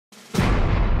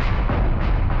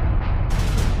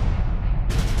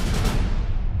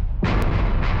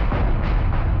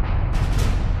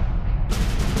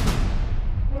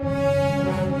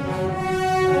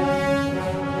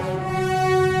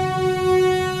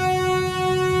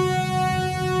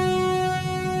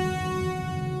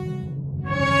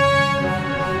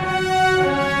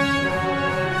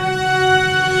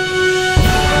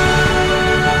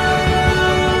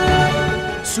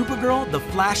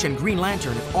Flash and Green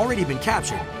Lantern have already been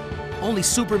captured. Only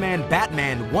Superman,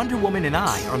 Batman, Wonder Woman, and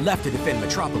I are left to defend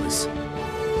Metropolis.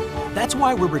 That's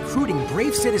why we're recruiting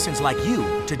brave citizens like you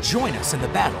to join us in the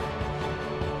battle.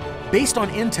 Based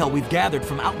on intel we've gathered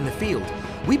from out in the field,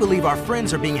 we believe our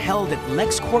friends are being held at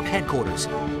LexCorp headquarters.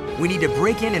 We need to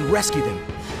break in and rescue them.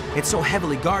 It's so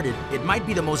heavily guarded, it might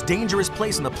be the most dangerous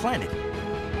place on the planet.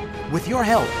 With your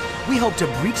help, we hope to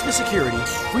breach the security,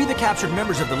 free the captured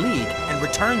members of the League, and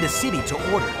return the city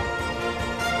to order.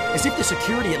 As if the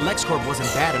security at LexCorp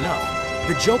wasn't bad enough,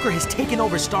 the Joker has taken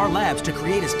over Star Labs to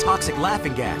create his toxic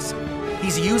laughing gas.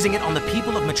 He's using it on the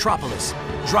people of Metropolis,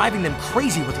 driving them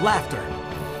crazy with laughter.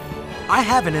 I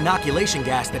have an inoculation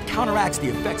gas that counteracts the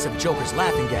effects of Joker's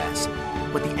laughing gas,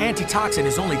 but the antitoxin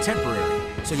is only temporary,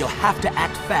 so you'll have to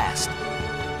act fast.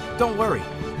 Don't worry,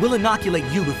 we'll inoculate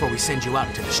you before we send you out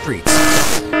into the streets.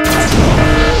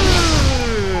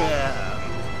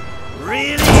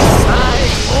 Really, Side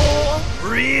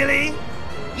 4? Really?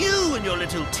 You and your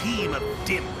little team of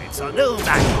dimwits are no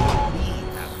match for what we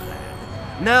have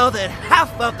planned. Now that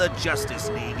half of the Justice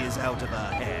League is out of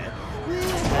our hair, we're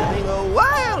having a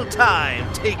wild time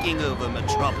taking over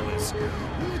Metropolis.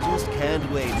 We just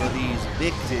can't wait for these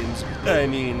victims, I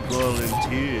mean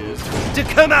volunteers, to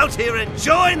come out here and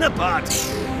join the party.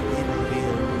 It'll be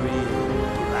a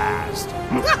real blast.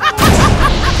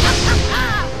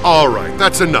 All right,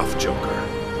 that's enough, Joker.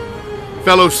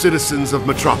 Fellow citizens of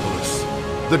Metropolis,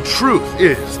 the truth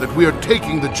is that we are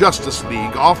taking the Justice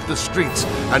League off the streets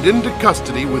and into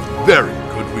custody with very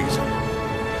good reason.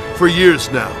 For years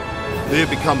now, they have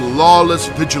become lawless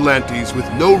vigilantes with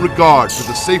no regard for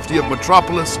the safety of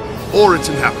Metropolis or its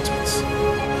inhabitants.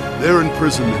 Their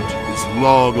imprisonment is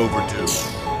long overdue.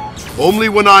 Only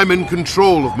when I'm in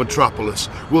control of Metropolis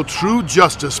will true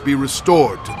justice be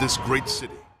restored to this great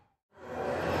city.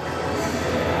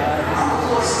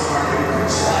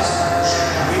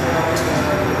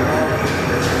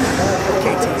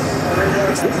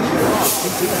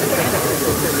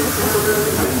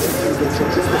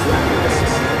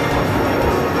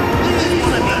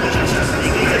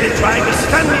 They've been trying to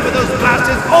stun me with those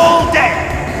blasters all day!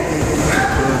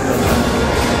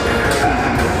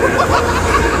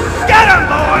 Get 'em,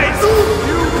 boys!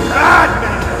 You bad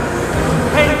men!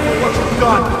 Pay for what you've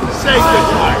done! Say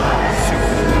goodbye!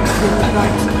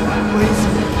 Please.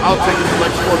 I'll take it to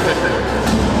LexCorp headquarters.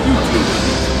 You two.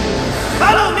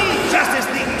 Follow me, Justice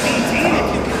League B-Team, if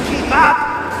you can keep up!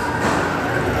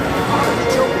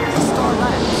 Star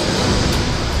Labs.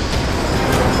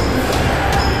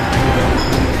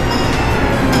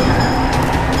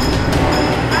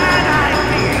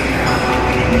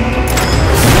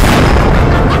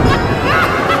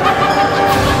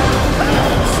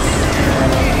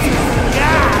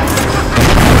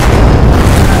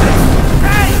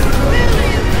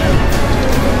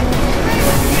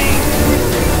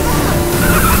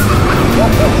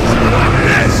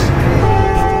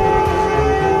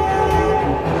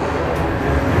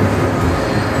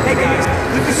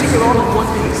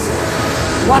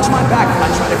 Watch my back while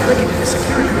I try to cricket into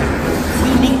security.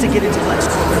 We need to get into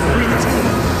LexCorp and free the team.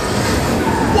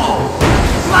 Whoa!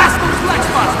 Blast those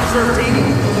Lexbots, reserve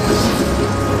team!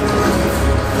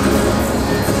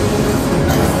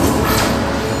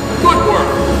 Good work!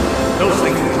 Those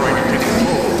things are trying to take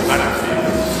control of the battlefield.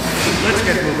 Let's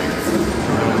get moving.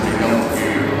 There will be no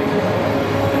fear.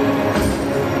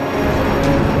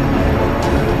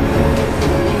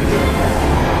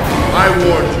 I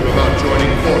warned you about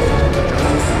joining forces with the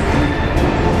Justice League.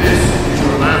 This is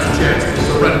your last chance to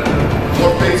surrender,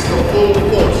 or face the full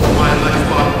force of my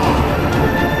Lexbot army.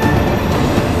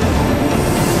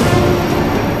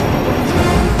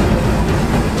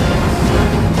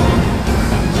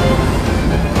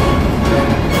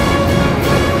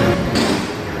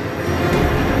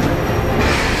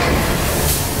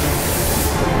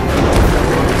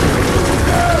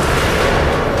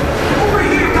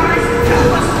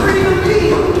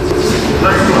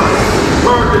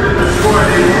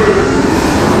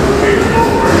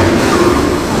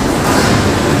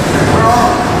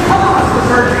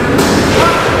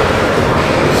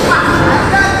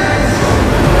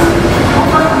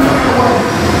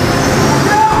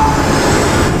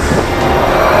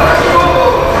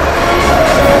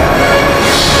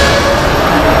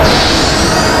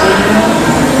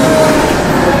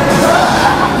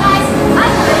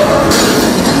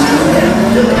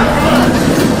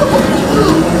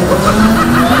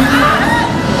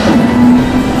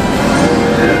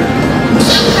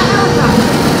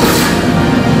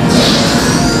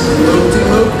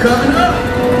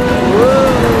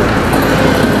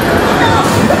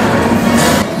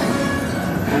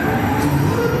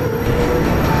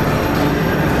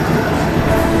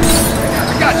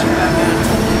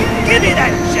 Give me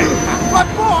that jetpack! But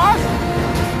boss!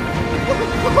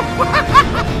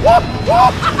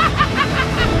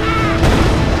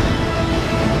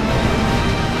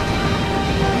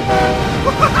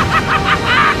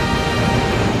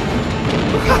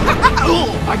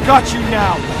 I got you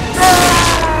now!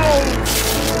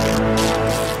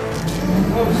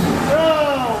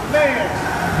 Oh, man!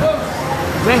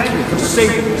 Thank you for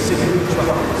saving the city of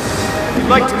Metropolis. We'd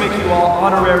like to make you all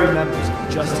honorary members of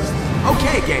the Justice League.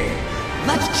 Okay, gang.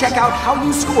 Let's check out how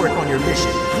you scored on your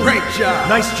mission. Great job!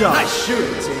 Nice job. Nice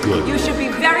shooting, team. Good. You should be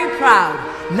very proud.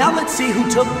 Now let's see who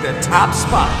took the top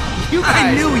spot.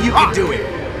 I knew you could do it.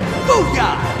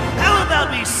 Booyah! How about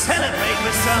we celebrate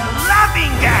with some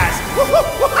laughing gas?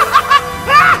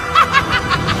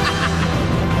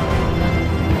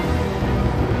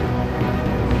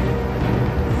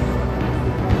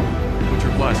 Put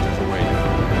your blasters away now.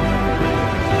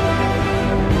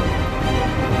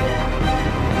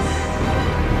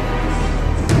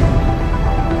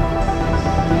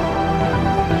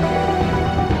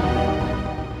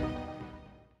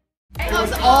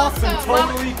 Awesome,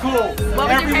 totally cool.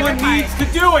 Everyone needs to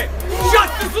do it.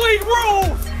 Justice League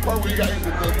rules! Well, we got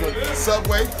the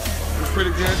subway. It was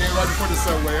pretty good. And right before the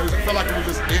subway, it felt like we were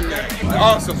just in there.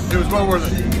 Awesome. It was well worth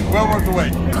it. Well worth the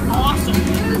wait. Awesome. It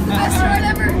was the best ride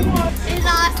ever. It's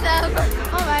awesome.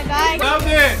 Oh my god. Loved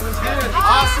it. It was good.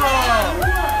 Awesome.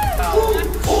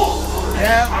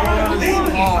 That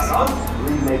was awesome.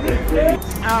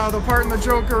 The part in the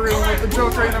Joker room with the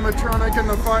Joker animatronic and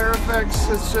the fire effects,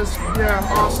 it's just, yeah,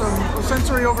 awesome.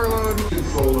 Sensory overload.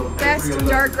 Best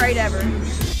dark ride ever.